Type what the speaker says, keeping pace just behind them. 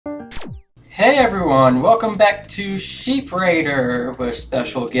Hey everyone, welcome back to Sheep Raider with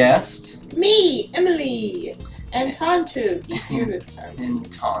special guest. Me, Emily, and Tontu. He's here this time. And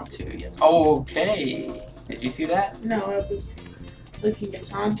Tontu, yes. Okay. Did you see that? No, I was looking at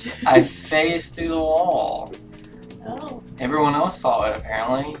Tontu. I phased through the wall. Oh. Everyone else saw it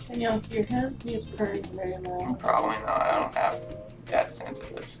apparently. Can y'all hear him? He is purring very loud. Probably not. I don't have that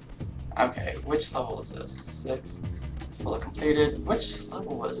sensitive. Okay, which level is this? 6. It's fully completed. Which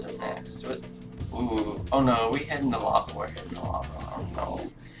level was it next? Ooh. Oh no, we head in the lava. We're heading in the lava. Oh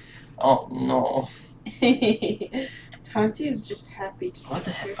no. Oh no. Tontu is just happy to What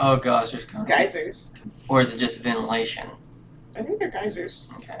the heck? Oh gosh, there's kind of geysers. Or is it just ventilation? I think they're geysers.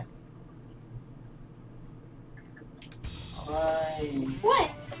 Okay. Alright.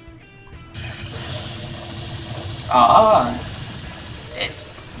 What? Ah, it's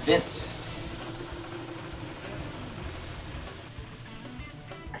vents.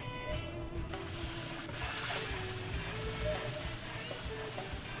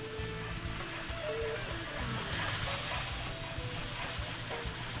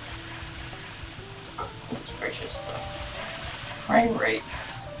 Goodness gracious, the frame rate.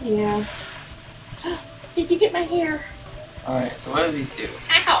 Yeah. Did you get my hair? Alright, so what do these do?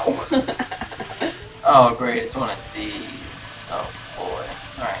 Ow! Oh great, it's one of these. Oh boy.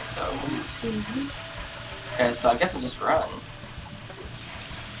 Alright, so okay, so I guess I'll just run.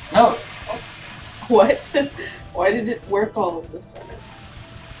 No! What? Why did it work all of a sudden?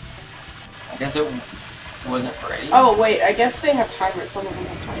 I guess it wasn't ready. Oh wait, I guess they have timers. Some of them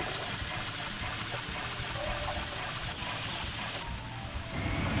have timers.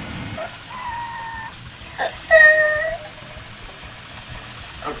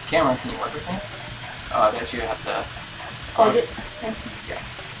 Oh, camera, can you work with me? Oh, I bet you have to Plug it. Yeah.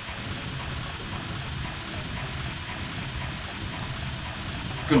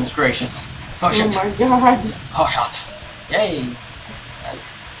 Goodness gracious. Push Oh it. my god. Push it. Yay. And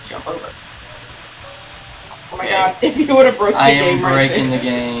jump over. Oh my Okay. god. If you would have broke the I game am right breaking there. the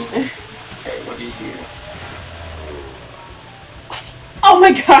game. Okay, what do you do? Oh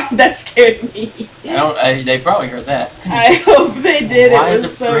my god, that scared me. They probably heard that. I hope they did. Why it is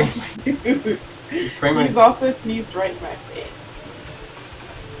was the so frame- cute. frame rate- He's also sneezed right in my face.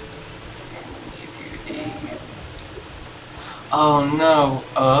 These. Oh no.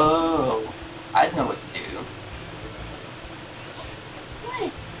 Oh. I know what to do.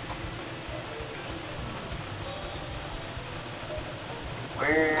 What?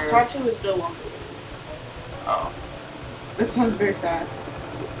 Where? Tontu is no longer with us. Oh. That sounds very sad.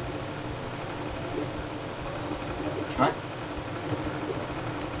 Can I?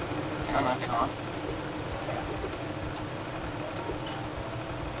 Can I knock it off?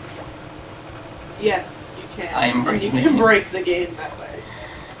 Yes, you can. I am And breaking you the can game. break the game that way.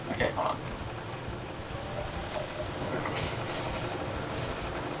 Okay, hold on.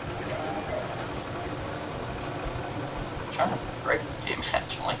 I'm trying to break the game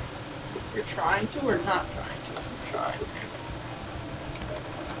actually. You're trying to or not trying to? I'm trying to.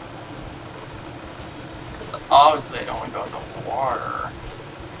 Because obviously I don't want to go in the water.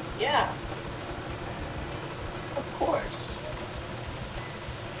 Yeah. Of course.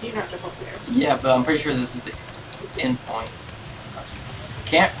 You don't have to hook there. Yeah, but I'm pretty sure this is the end point.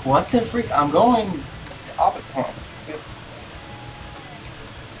 Can't. What the freak? I'm going the opposite point. See?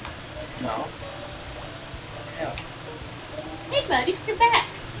 No. Yeah. Hey buddy, you're back.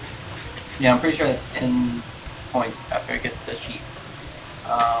 Yeah, I'm pretty sure that's end point after I get the sheep.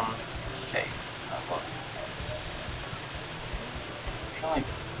 Okay. Look. I feel like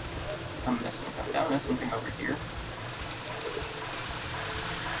I'm missing something. Did I miss something over here?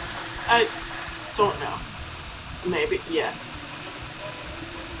 I don't know. Maybe, yes.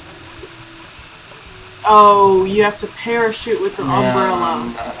 Oh, you have to parachute with the umbrella. No.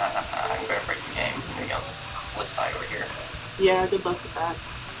 I'm gonna break the game. Maybe on this cliffside over here. Yeah, good luck with that.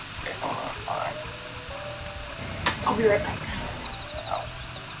 Okay, hold on. Fine. I'll be right back. Ow.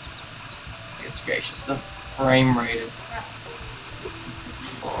 Goodness gracious, the frame rate is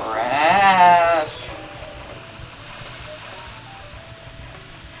trash.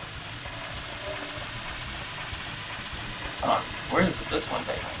 Hold on, where does this one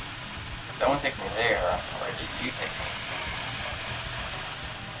take me? That one takes me there. Where did you take me?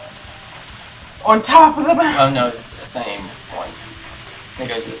 On top of the map. Oh no, it's the same one. It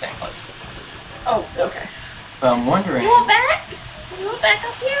goes to the same place. Oh, okay. But I'm wondering. You want back? You want back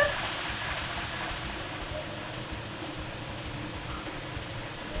up here?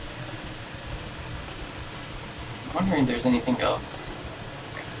 I'm wondering if there's anything else.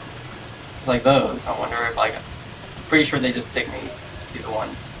 It's like those. I wonder if, like, I'm pretty sure they just take me to the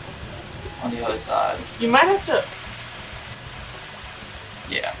ones on the other side. You might have to.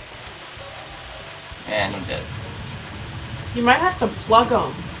 Yeah. And I'm dead. You might have to plug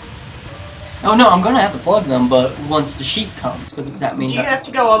them. Oh no, I'm gonna have to plug them, but once the sheep comes, because that means. Do you have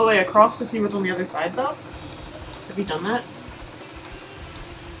to go all the way across to see what's on the other side, though? Have you done that?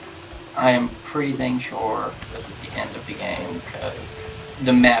 I am pretty dang sure this is the end of the game, because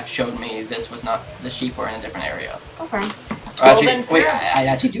the map showed me this was not, the sheep were in a different area. Okay. Actually, wait, I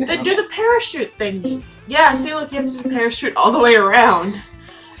actually do have Then do the parachute thingy. Yeah, see, look, you have to do the parachute all the way around.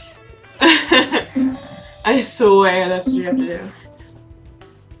 I swear that's what you have to do.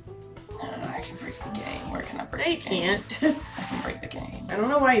 I can break the game. Where can I break No, you the game? can't. I can break the game. I don't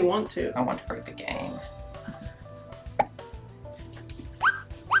know why you want to. I want to break the game.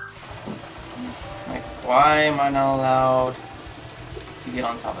 Like, why am I not allowed to get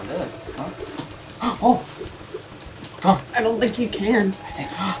on top of this? Huh? Oh! Come on! I don't think you can. I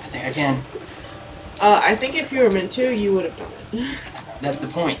think I can. I think if you were meant to, you would have done it. That's the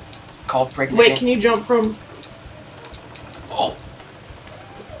point. It's called breaking the game. Wait, can you jump from... Oh!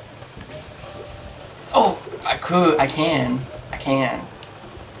 Oh! I could. I can. I can.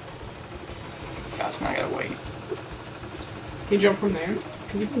 Gosh, now I gotta wait. Can you jump from there?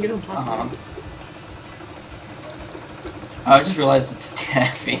 Because you can get on top of it. I just realized it's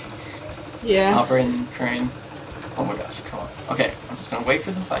Staffy. Yeah. Operating crane. Oh my gosh, come on. Okay, I'm just gonna wait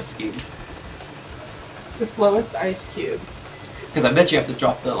for this ice cube. The slowest ice cube. Because I bet you have to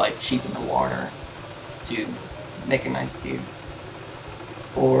drop the, like, sheep in the water to make an ice cube.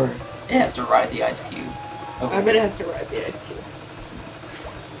 Or it has to ride the ice cube. I bet it has to ride the ice cube.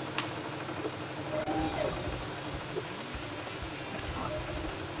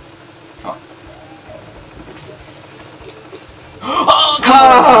 Come on. Oh,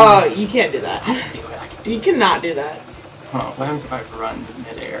 come on! You can't do that. I can do it, I can do it. You cannot do that. Hold on, what happens if I run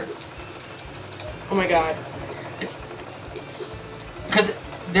mid-air? Oh my god. It's because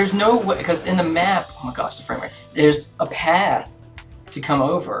there's no way, because in the map, oh my gosh, the frame rate, there's a path to come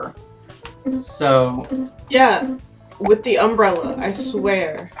over. So Yeah, with the umbrella, I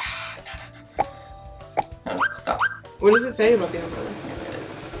swear. no, stop. What does it say about the umbrella?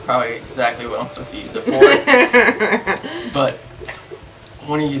 Probably exactly what I'm supposed to use it for. But I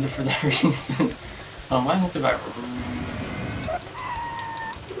want to use it for that reason. Why happens if I...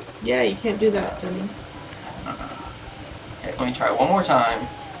 Yeah, you can't do that, dummy. Okay, let me try one more time.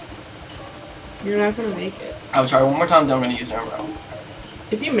 You're not gonna make it. I will try one more time, then I'm going to use an umbrella.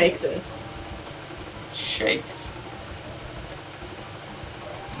 If you make this. Shake.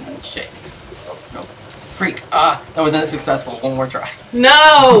 And shake. Oh, no. Freak. Ah, that wasn't successful. One more try.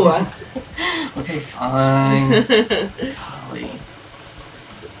 No! Okay, fine. Golly.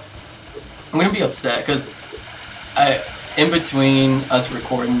 I'm gonna be upset because in between us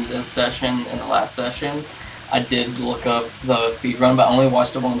recording this session and the last session, I did look up the speed run, but I only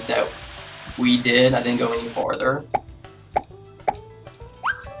watched the ones that we did. I didn't go any farther.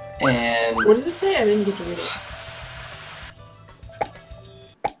 And What does it say? I didn't get to read it.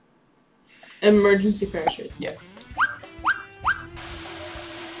 Emergency parachute. yeah.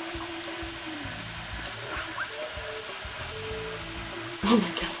 Oh my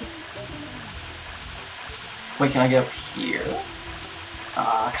god. Wait, can I get up here?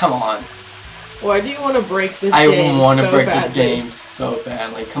 Ah, come on. Why do you want to break this I game want to so break badly? this game so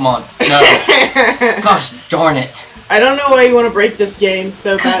badly. Come on. No. Gosh darn it. I don't know why you want to break this game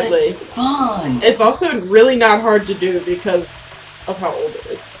so badly. Because it's fun. It's also really not hard to do because of how old it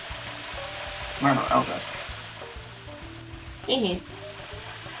is. I don't know. Oh gosh.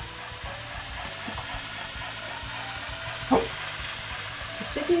 Oh.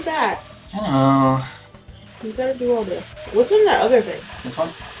 It's taking me back. I know. You gotta do all this. What's in that other thing? This one?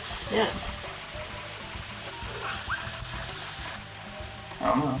 Yeah. I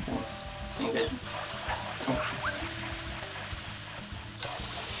don't know. Ain't good. Oh.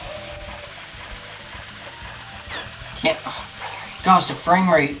 Can't. Oh. Gosh, the frame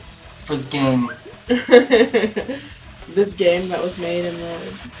rate for this game. This game that was made in the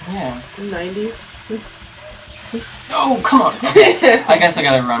Yeah. 90s. Oh, come on. Okay. I guess I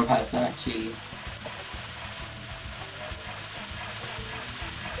gotta run past that. Jeez.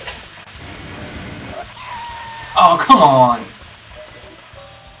 Oh, come on.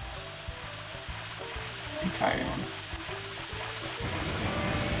 Try it again.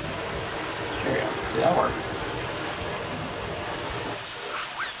 There we go. See, that worked.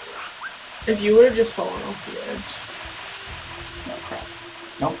 If you would have just fallen off the edge. No crap.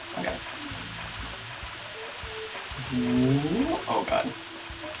 Nope, I got it. Oh god.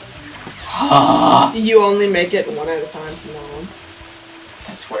 You only make it one at a time from now on.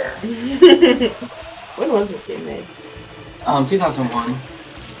 I swear. When was this game made? 2001.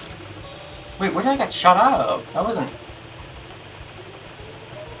 Wait, where did I get shot out of? That wasn't...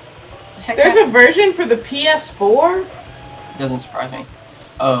 The heck There's a version for the PS4? Doesn't surprise me.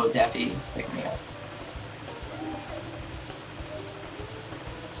 Oh, Daffy is picking me up.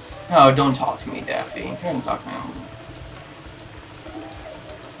 No, don't talk to me, Daffy. You're gonna talk to me.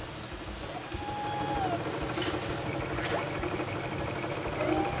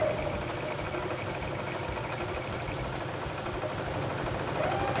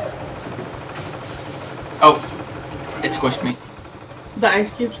 Oh, it squished me. The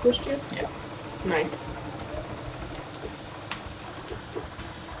ice cube squished you? Yeah. Nice.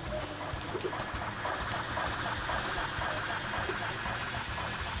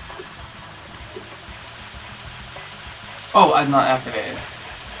 Oh, I'm not activated.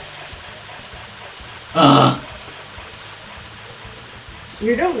 Ugh.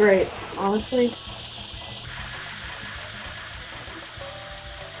 You're doing great, honestly.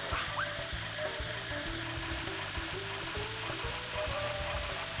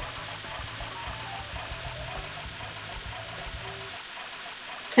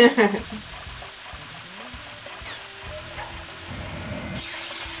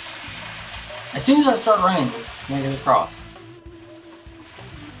 As soon as I start running, I get across.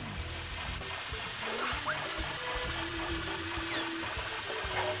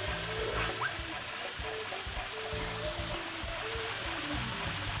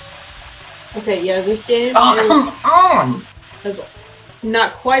 Okay, yeah, this game Oh, come on! is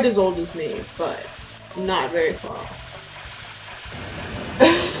not quite as old as me, but not very far off.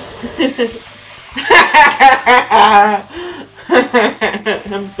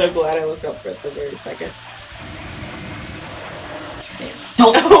 I'm so glad I looked up for it the very second.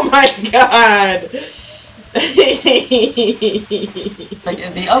 Don't. Oh my god! It's like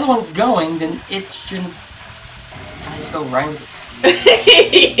if the other one's going, then it shouldn't. Can I just go right?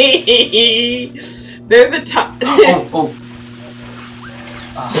 There's a time.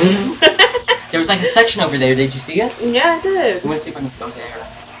 There was like a section over there. Did you see it? Yeah, I did. I'm gonna see if I can go there.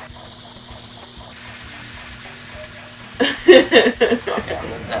 Okay, I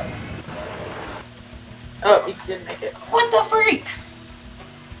missed that. Oh, you didn't make it. What the freak?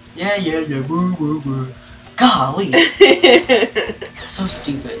 Yeah, woo, woo, woo. Golly! So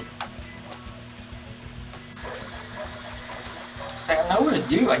stupid. It's like, I know what to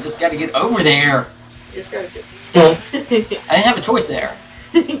do, I just gotta get over there. You just gotta get. I didn't have a choice there.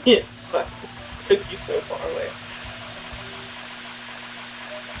 It sucked. It took you so far away.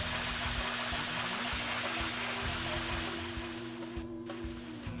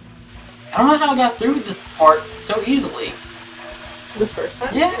 I don't know how I got through this part so easily. The first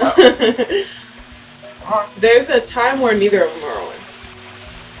time? Yeah. There's a time where neither of them are on.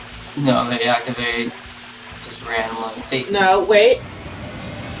 No, they activate just randomly. See, No, wait.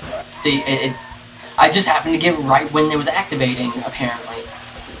 see, I just happened to give right when it was activating, apparently.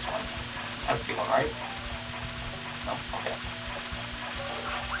 What's this one? This has to be one, right? No, okay.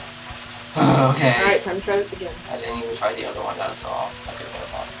 Okay. Alright, time to try this again. I didn't even try the other one that I saw. That could have been a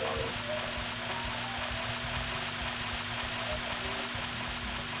possibility.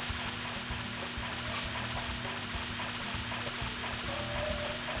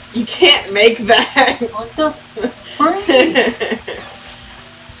 You can't make that. What the freak?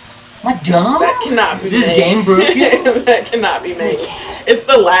 Am I dumb? That cannot be Is this made. game broken? That cannot be made. It's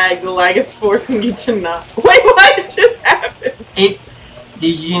the lag. The lag is forcing you to not. Wait, what just happened? Did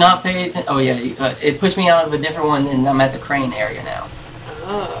you not pay attention? Oh yeah, it pushed me out of a different one, and I'm at the crane area now.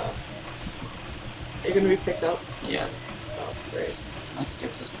 Ah. Are you gonna be picked up? Yes. Oh, great. Let's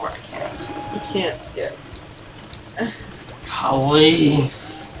skip this part. I can't. You can't skip. Golly.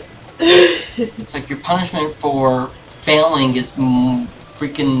 It's like your punishment for failing is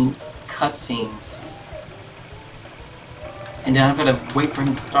freaking cutscenes. And then I've got to wait for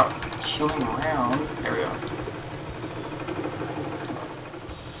him to start chilling around. There we go.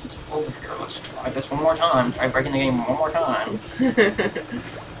 Since we're over here, let's try this one more time. Try breaking the game one more time.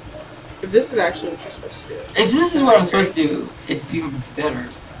 If this is actually what you're supposed to do. If this is what I'm supposed to do, it's even better.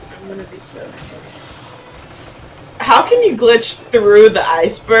 I'm gonna be so. How can you glitch through the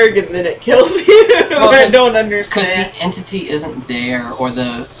iceberg and then it kills you? Well, I don't Because understand. the entity isn't there, or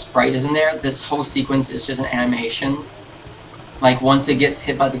the sprite isn't there, this whole sequence is just an animation. Like, once it gets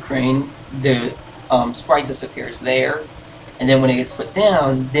hit by the crane, the sprite disappears there, and then when it gets put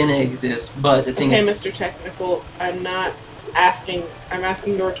down, then it exists, but the thing Okay, is... Mr. Technical, I'm not asking, I'm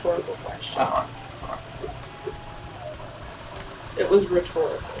asking a rhetorical question. It was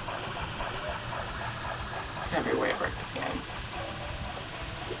rhetorical. There's gotta be a way to break this game.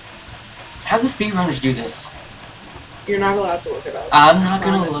 How do speedrunners do this? You're not allowed to look it up. I'm not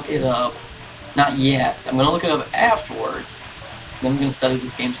gonna look it up. Not yet. I'm gonna look it up afterwards. Then I'm gonna study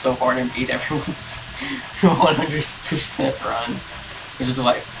this game so hard and beat everyone's 100% run, which is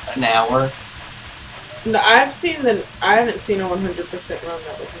like an hour. No, I haven't seen a 100% run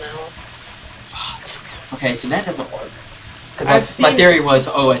that was an hour. Okay, so that doesn't work. Because my theory was,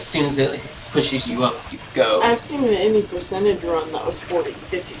 oh, as soon as it pushes you up, you go. I've seen any percentage run that was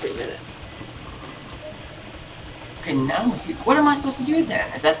 52 minutes. Okay, now what am I supposed to do then,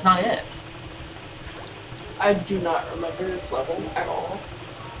 if that's not it? I do not remember this level at all.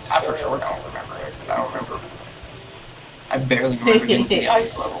 I for sure don't remember it, because I don't remember. I barely remember getting to the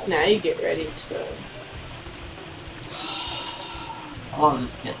ice level. Now you get ready to... A lot of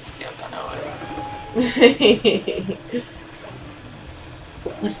this is getting skipped, I know it.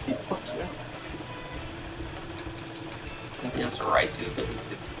 What is he punching at? Because he has the right to, because he's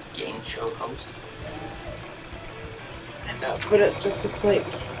the game show host. I know, but it just looks like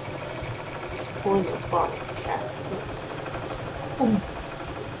it's pulling the bottom cat.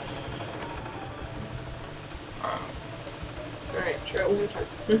 Alright, try it one more time.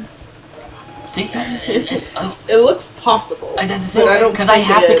 See, it looks possible. That's the thing, because I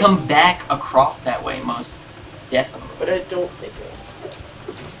have to come back across that way, most definitely. But I don't think it is.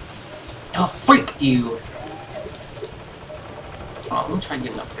 Oh, freak you! Oh, let me try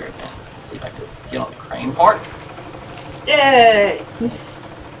getting up here again. Let's see if I can get on the crane part. Yay!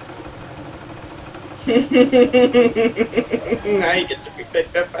 Now you get to be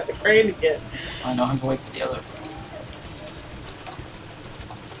picked up by the crane again. I know, I have to wait for the other.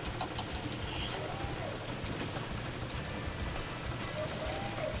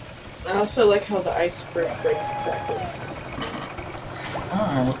 I also like how the ice breaks exactly.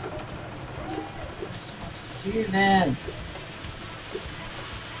 Alright. What am I supposed to do then?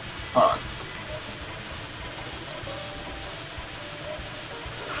 Hold on.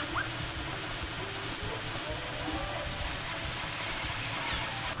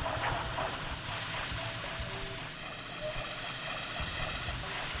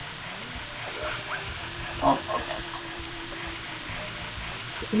 Oh,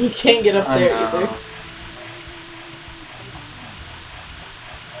 okay. You can't get up there either.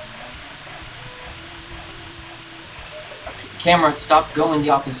 Camera, stop going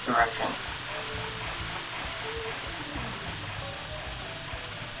the opposite direction.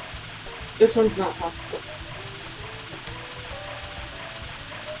 This one's not possible.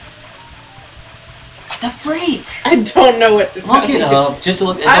 What the freak? I don't know what to tell you. Look it up. Just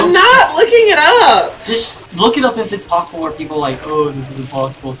look. I'm not looking it up. Just look it up if it's possible. Where people are like, oh, this is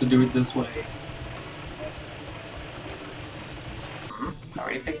impossible, so do it this way. I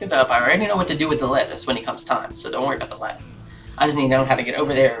already picked it up. I already know what to do with the lettuce when it comes time, so don't worry about the lettuce. I just need to know how to get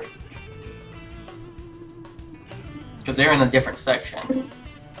over there. Because they're in a different section.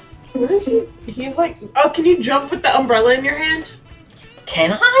 What is he? He's like, oh, can you jump with the umbrella in your hand?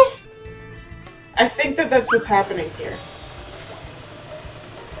 Can I? I think that's what's happening here.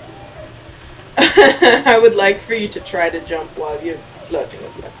 I would like for you to try to jump while you're floating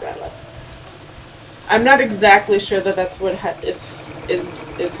with the umbrella. I'm not exactly sure that that's what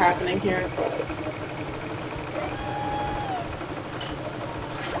is happening here, but...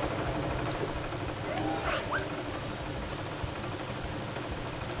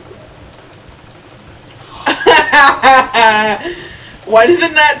 Why does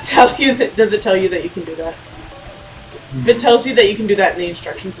it not tell you that? Does it tell you that you can do that? If it tells you that you can do that in the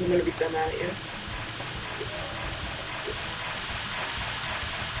instructions, I'm gonna be so mad at you.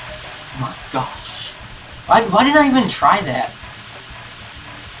 Oh my gosh. Why did I even try that?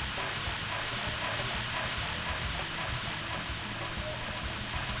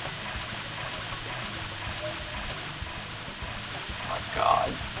 Oh my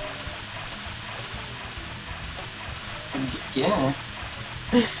god. Yeah.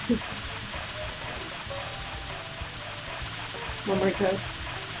 Oh my god.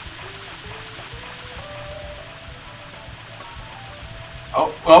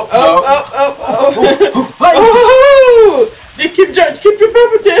 Oh. Oh! Keep your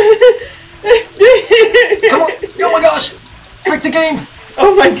pepper down. Come on! Oh my gosh! Trick the game!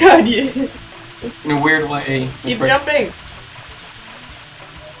 Oh my god, yeah. In a weird way. Keep jumping.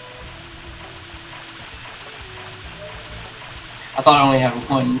 I thought I only had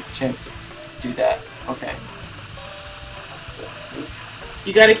one chance to do that. Okay.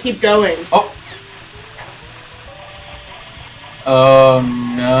 You gotta keep going. Oh! Oh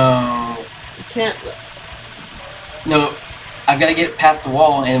no. You can't. No. I've got to get past the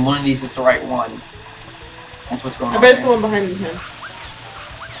wall, and one of these is the right one. That's what's going on. I bet it's the one behind him.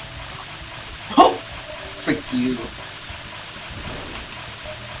 Freak you.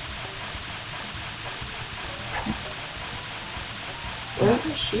 Where are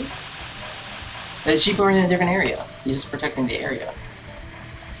the sheep? The sheep are in a different area. You're just protecting the area.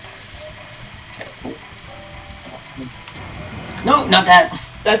 Okay. Oh. No, not that.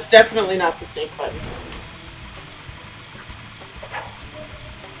 That's definitely not the snake button.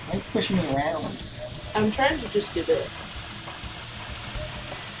 Why are you pushing me around? I'm trying to just do this.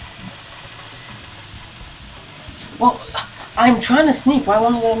 Well, I'm trying to sneak. Why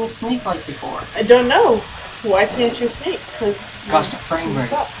won't you let me sneak like before? I don't know. Why can't you sneak? Because Gosh, the frame rate.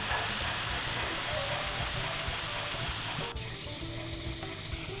 suck.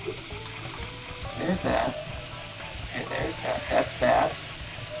 There's that. Okay, there's that. That's that.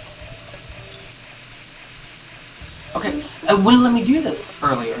 Okay, it wouldn't let me do this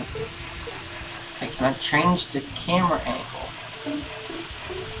earlier. Okay, can I change the camera angle?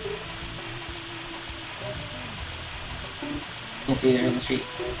 You see, there's the street.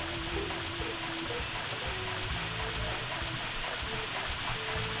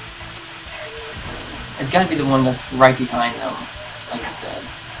 It's gotta be the one that's right behind them, like I said.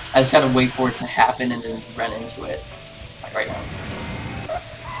 I just gotta wait for it to happen and then run into it. Like right now.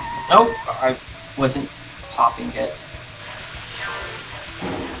 Oh, I wasn't popping it.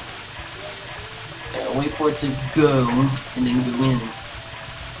 So wait for it to go and then go in.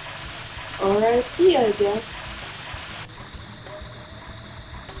 R.I.P. I guess.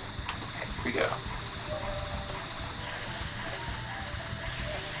 Okay, here we go.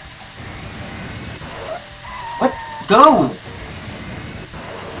 What? Go!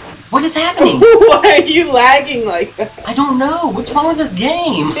 What is happening? Why are you lagging like that? I don't know. What's wrong with this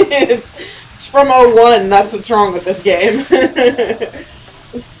game? It's from 01. That's what's wrong with this game. Okay,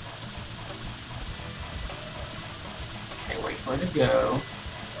 wait for it to go.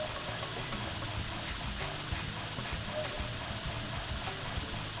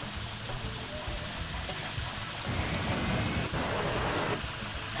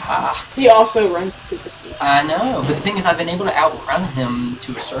 Ah, He also runs at super speed. I know, but the thing is, I've been able to outrun him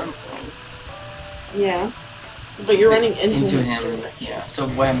to a certain point. Yeah. But you're running into him. him. Yeah, so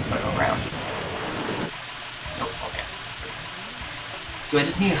what happens if I go around? Oh, okay. Do I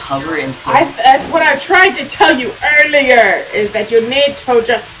just need to hover until... That's what I tried to tell you earlier, is that you need to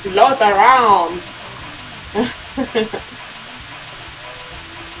just float around.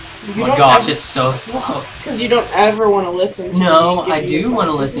 Oh my gosh, it's so slow. Because you don't ever want to listen to No, me I do want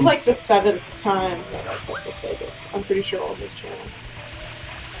to listen. This is like the 7th time that I've had to say this. I'm pretty sure on this channel.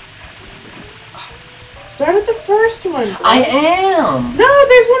 Start at the first one, bro. I am! No,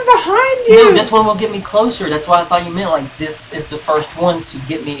 there's one behind you! No, this one will get me closer. That's why I thought you meant like this is the first ones to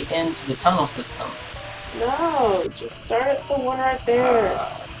get me into the tunnel system. No, just start at the one right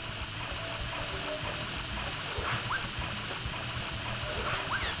there.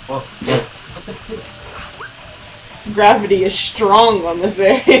 Well, what the frick? Gravity is strong on this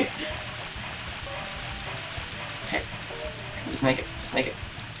area. Okay. Just make it. Just make it.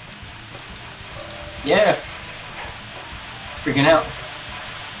 Yeah! It's freaking out.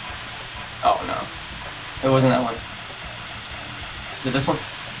 Oh no. It wasn't that one. Is it this one?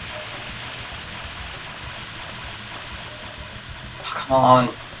 Oh, come on.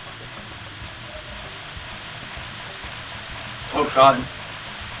 Oh god.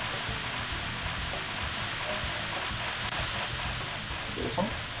 Is it this one?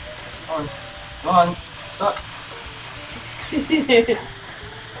 Come on. Come on. Stop.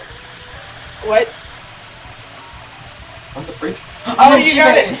 What? What the freak? Oh, you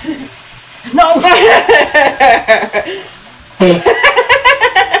got it! No!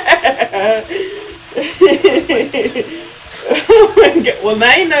 Oh my god. Well,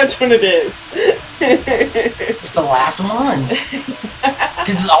 now you know which one it is. It's the last one.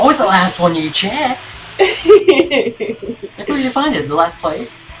 Because it's always the last one you check. Like, where did you find it? The last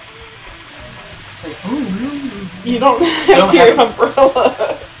place? It's like, ooh. You don't have your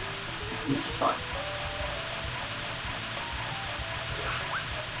umbrella. It's fine.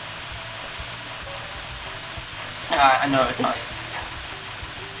 I know, it's fine.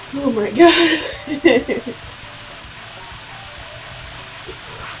 Oh my god.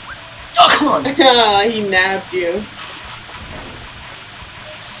 Oh, come on! He nabbed you.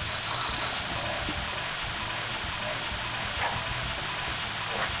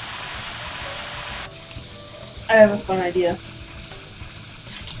 I have a fun idea.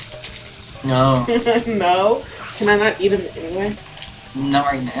 No. No? Can I not eat them anyway? Not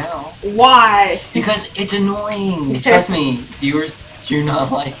right now. Why? Because it's annoying. Trust me, viewers, you're not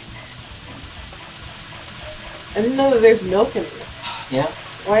like... I didn't know that there's milk in this. Yeah?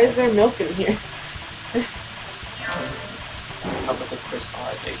 Why is there milk in here? How about the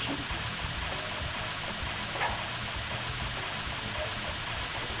crystallization?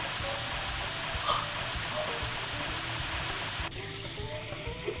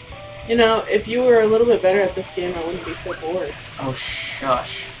 You know, if you were a little bit better at this game, I wouldn't be so bored. Oh,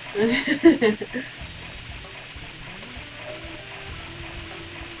 shush. Come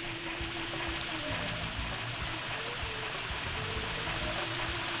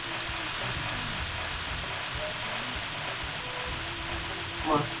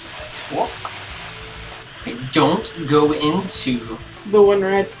on. Walk. Okay, don't go into... The one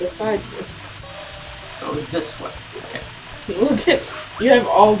right beside you. Let's go this way. Okay. Look at... You have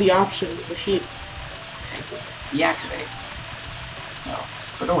all the options for sheep. Okay. Deactivate. No.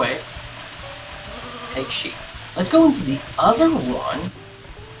 Put away. Take sheep. Let's go into the other one.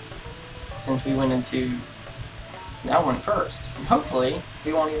 Since we went into that one first. And hopefully,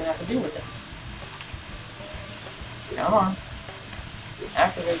 we won't even have to deal with it. Come on.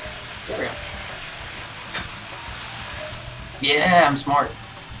 Activate. There we go. Yeah, I'm smart.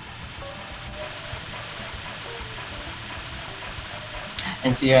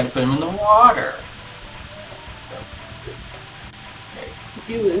 And see, I had to put him in the water. So, okay. If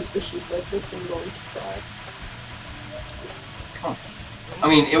you lose the sheep like this, I'm going to cry. Come on. I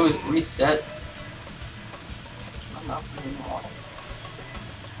mean, it was reset. I'm not putting him in the water.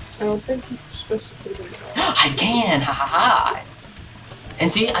 I don't think you're supposed to put it in the water. I can! Ha ha ha! And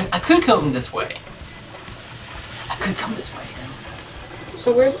see, I could come this way. I could come this way.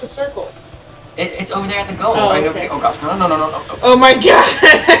 So where's the circle? It's over there at the goal. Oh, right okay. over here. Oh gosh, no. Oh my god!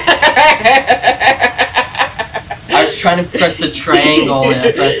 I was trying to press the triangle and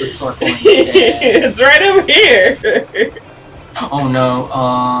I pressed the circle instead. It's right over here! Oh no,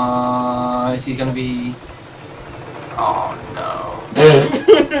 is he gonna be... Oh no.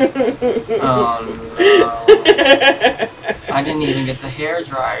 Oh no. I didn't even get the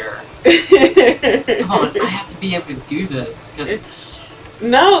hairdryer. Come on, I have to be able to do this, because...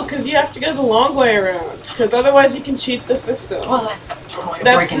 No, because you have to go the long way around. Because otherwise you can cheat the system. Well, that's the point of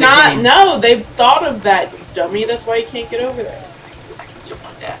That's breaking not... the game. No, they've thought of that, you dummy. That's why you can't get over there. I can jump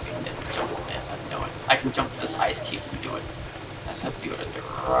on that, I can jump on that, I know it. I can jump on this ice cube and do it. I just have to do it at the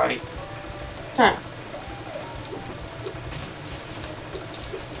right Time.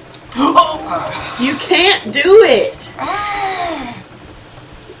 Oh! You can't do it!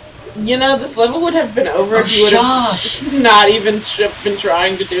 You know, this level would have been over if you would have not even been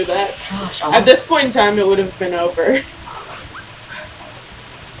trying to do that. Gosh, At this point in time, it would have been over.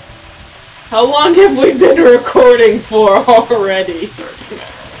 How long have we been recording for already? 30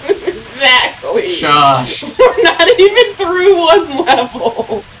 minutes. Exactly. Shush. We're not even through one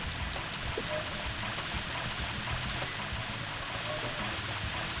level.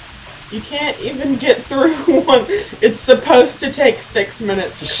 You can't even get through one. It's supposed to take 6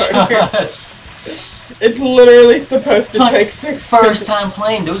 minutes, Carter. Shush. It's literally supposed to take 6 minutes. First time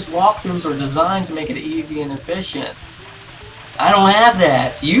playing. Those walkthroughs are designed to make it easy and efficient. I don't have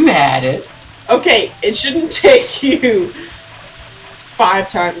that. You had it. Okay, it shouldn't take you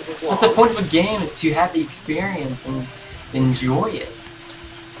 5 times as long. That's the point of a game, is to have the experience and enjoy it.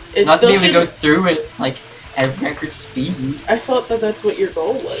 It Not to be still able to go shouldn't- through it like at record speed. I thought that that's what your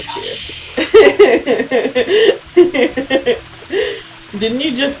goal was here. Didn't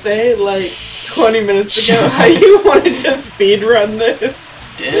you just say, like, 20 minutes ago how you wanted to speedrun this?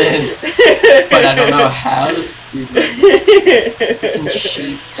 I did. But I don't know how to speedrun this. Freaking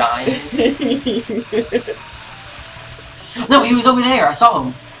sheep dying. No, he was over there. I saw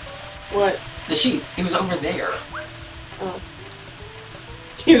him. What? The sheep. He was over there. Oh.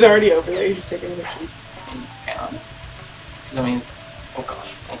 He's already over there. You're just taking the sheep. Because I mean, oh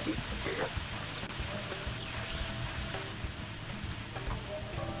gosh, thank you, computer.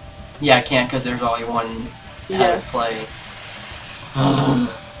 Yeah, I can't because there's only one how to play. Oh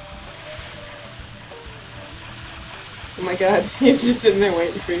my god, he's just sitting there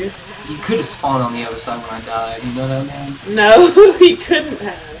waiting for you. He could have spawned on the other side when I died. You know that, man? No, he couldn't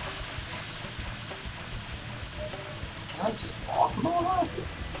have. Can I just walk him all up?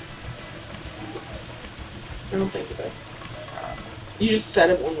 I don't think so. You just set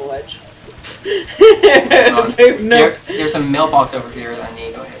him on the ledge. There's no. There's a mailbox over here that I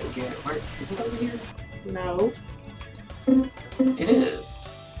need to go ahead and get. Where is it over here? No. It is.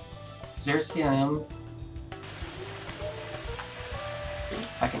 Is there a CIM?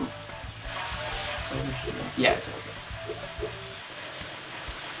 I can. It's over here. Yeah, it's over here.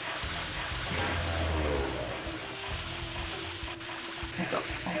 What the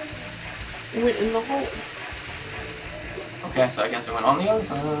fuck? It went in the hole. Okay, so I guess it went on the other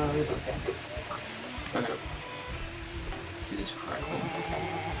side. Okay. So I gotta do this correctly. Okay.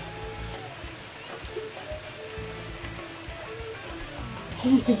 Oh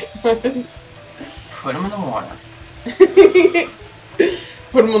my god. Put them in the water.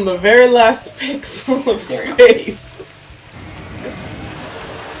 Put them on the very last pixel of There you space.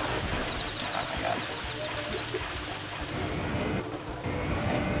 Oh my god.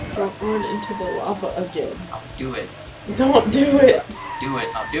 Don't run into the lava again. I'll do it. Don't do it. Do it.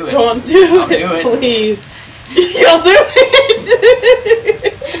 I'll do it. Don't do I'll it, do it. please. You'll do it!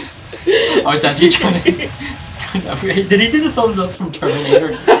 I was actually trying to... Did he do the thumbs up from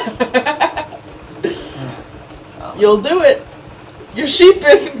Terminator? You'll do it. Your sheep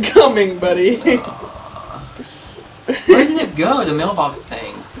isn't coming, buddy. Where did it go? The mailbox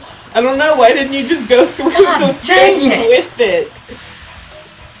thing. I don't know. Why didn't you just go through God the dang thing it! with it?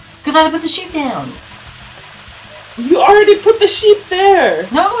 Because I had to put the sheep down. You already put the sheep there.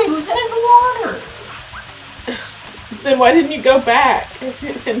 No, he was in the water. Then why didn't you go back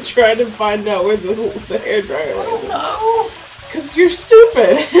and try to find out where the hairdryer was? No. Because you're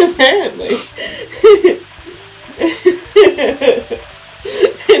stupid, apparently.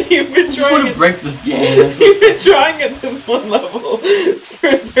 And you've been I just want to break this game. That's You've been trying at this one level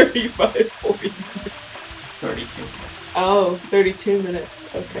for 35, 40 minutes. It's 32 minutes. Oh, 32 minutes.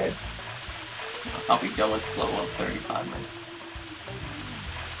 Okay. I'll be done with this level in 35 minutes.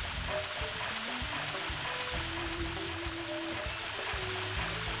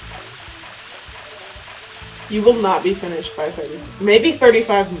 You will not be finished by 30. Maybe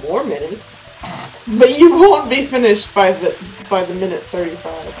 35 more minutes. But you won't be finished by the minute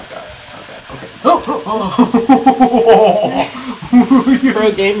 35. Okay. Oh!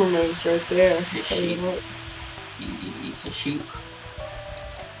 Pro gamer moves right there. The Tell you sheep. what. He eats a sheep.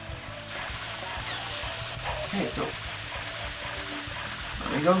 Okay, so let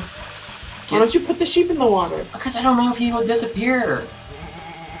me go. Why don't you put the sheep in the water? Because I don't know if he will disappear.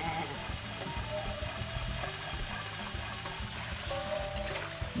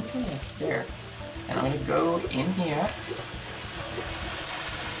 Okay, there. And I'm gonna go in here.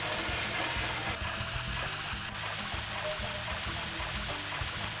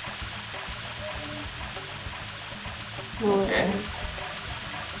 Okay.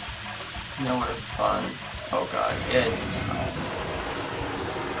 Nowhere fun. Oh god, it's a time.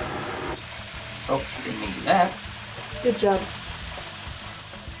 Oh, didn't need that. Good job.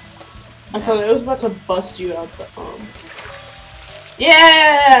 I thought it was about to bust you out the arm.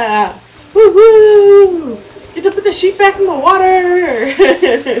 Yeah! Woohoo! Get to put the sheep back in the water!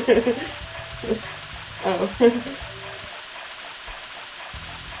 Oh.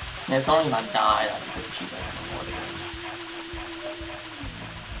 Yeah, it's only if I die that I can put the sheep back in the water.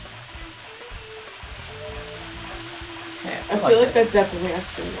 Okay, I feel like that definitely has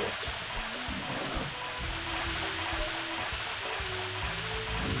to be moved.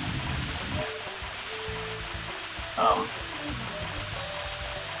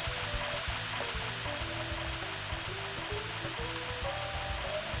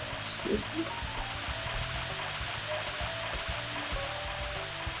 Excuse me?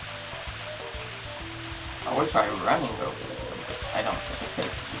 I would try running over there, but I don't think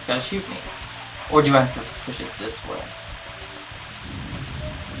because it's gonna shoot me. Or do I have to push it this way?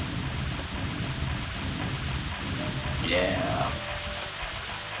 Yeah.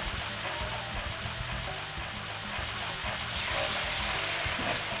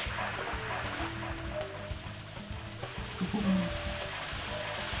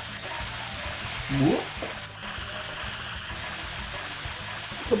 Whoop.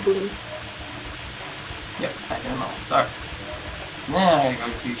 Kaboom. Yep, back in a moment. Sorry. Now I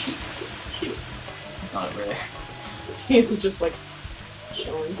gotta go to sheep. Sheep. It's not over there. He's just like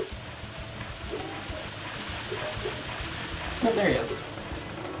chilling. Oh, there he is.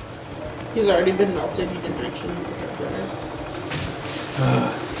 He's already been melted. You didn't mention him.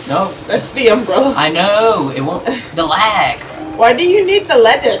 No. That's the umbrella. I know! It won't. The lag! Why do you need the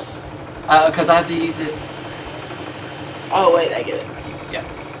lettuce? Because I have to use it. Oh, wait, I get it. Yeah.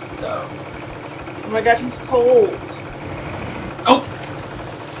 So. Oh my god, he's cold. Oh!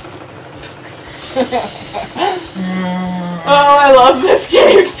 Oh, I love this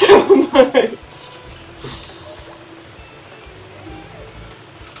game so much.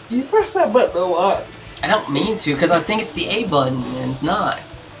 You press that button a lot. I don't mean to, because I think it's the A button, and it's not.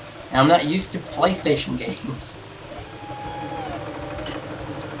 And I'm not used to PlayStation games.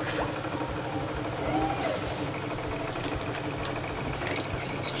 Okay,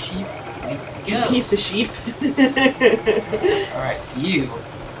 piece of sheep. Let's go. Piece of sheep. Alright, you.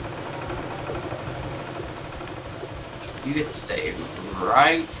 You get to stay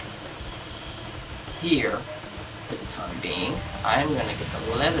right here for the time being. I'm gonna get the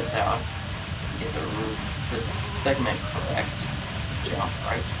lettuce out, get the segment correct. Jump,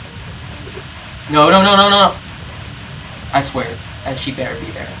 right? No, no, no, no, no! I swear, that she better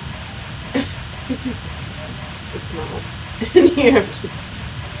be there. It's not. And you have to...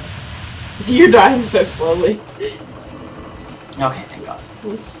 You're dying so slowly. Okay, thank God.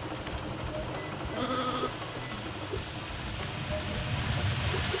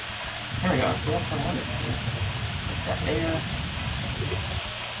 There we go, so that's what I wanted to do. Put that there.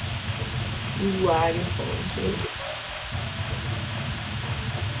 Ooh, I can pull into it.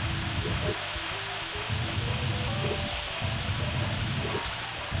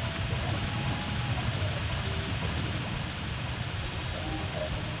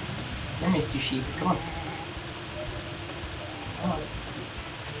 There, Mr. Sheep, come on. Come on.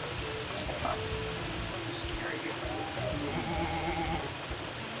 Come on. Just carry you.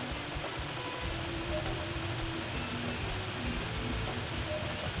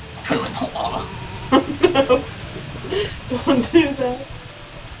 Put him in the lava. No. Don't do that.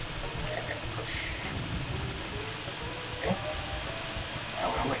 Okay, push. Okay. Now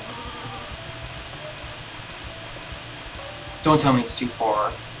we're gonna wait. Don't tell me it's too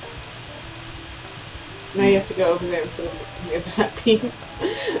far. Now you have to go over there and put him near that piece. I'm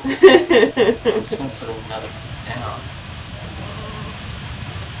just gonna put another piece down.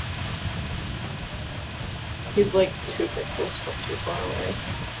 He's like 2 pixels from too far away.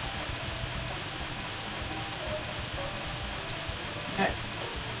 Okay.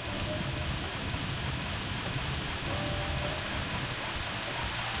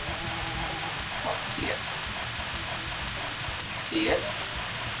 Let's see it. See it.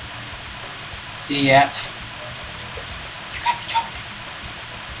 See it. You gotta be joking.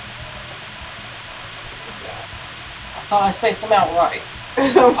 I thought I spaced them out right.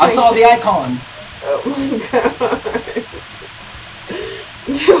 Oh I saw God. the icons. Oh my God.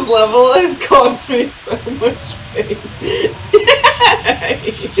 This level has caused me so much pain.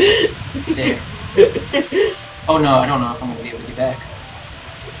 There. Oh no, I don't know if I'm gonna be able to get back.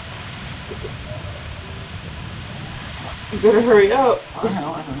 You better hurry up. I don't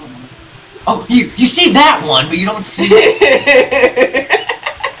know. Oh, you see that one, but you don't see it.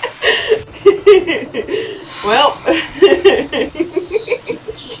 Well,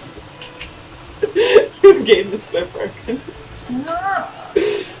 this game is so broken. It's not.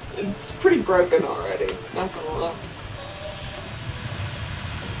 It's pretty broken already, not gonna lie.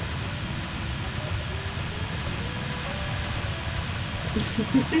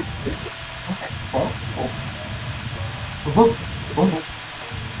 Okay.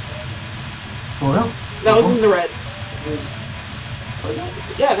 Oh no. That was in the red. Was it?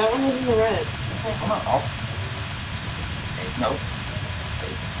 Yeah, that one was in the red. Okay, hold on. Oh. Nope.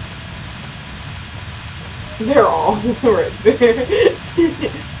 They're all right there.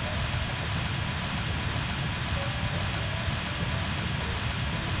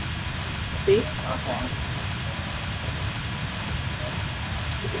 See? Okay.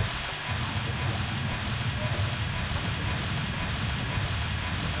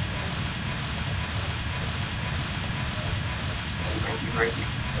 Right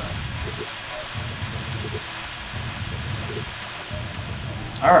here, so.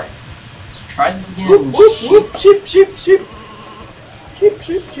 Alright. Let's try this again. Whoop, whoop, whoop, sheep, sheep, sheep. Sheep,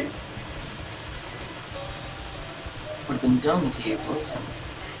 sheep, sheep. Would have been done if you had listened.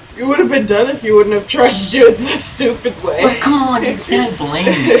 You would have been done if you wouldn't have tried to do it the stupid way. But come on, you can't blame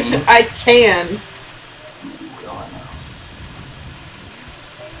me. I can. Well, I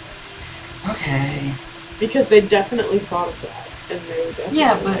know. Okay. Because they definitely thought of that. And they were definitely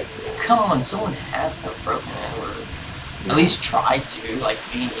Yeah, but like, no. come on, someone has to have broken it, or at least tried to, like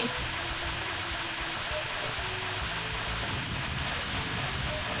me.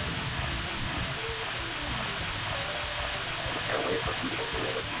 Just gotta wait for him to get through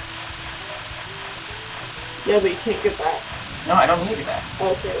it. Yeah, but you can't get back. No, I don't need to get back.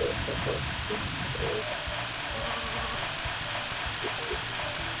 Okay.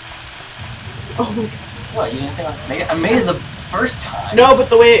 Oh my God. What, you didn't think I could make it? I made it the first time. No, but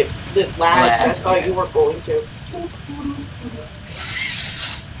the way it lagged, I thought okay. you weren't going to.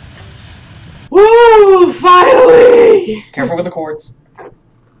 Woo! Finally! Careful with the cords.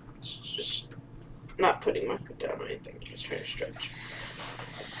 Just not putting my foot down or anything. Just trying to stretch.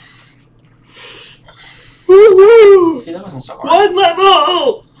 Woo-hoo! See, that wasn't so hard. One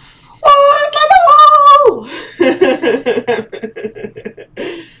level! One level!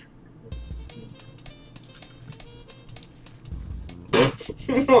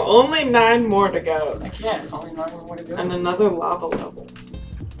 Only 9 more to go. I can't. It's only 9 more to go. And another lava level.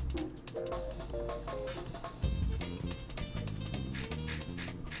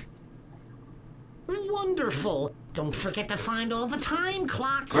 wonderful. Don't forget to find all the time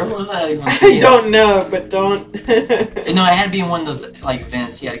clocks. Where was that even? I don't know, but don't. No, it had to be in one of those like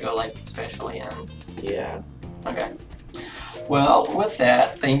vents. You had to go like specially in. Yeah. Okay. Well, with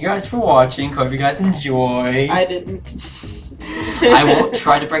that, thank you guys for watching. Hope you guys enjoy. I didn't. I won't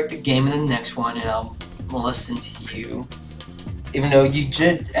try to break the game in the next one, and I'll listen to you. Even though you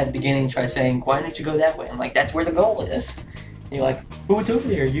did at the beginning try saying, "Why don't you go that way?" I'm like, "That's where the goal is." And you're like, "Oh, it's over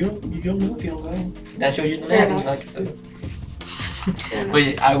there. You don't know if you don't go." And I showed you the map, and you're like, "Oh."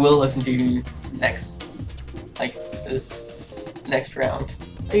 But I will listen to you next, this next round.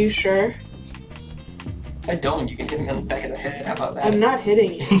 Are you sure? If I don't, you can hit me on the back of the head. How about that? I'm not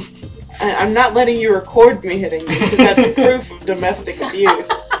hitting you. I'm not letting you record me hitting you because that's proof of domestic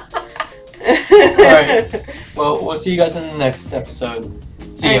abuse. Alright. Well, we'll see you guys in the next episode.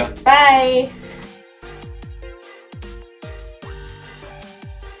 See ya. Bye.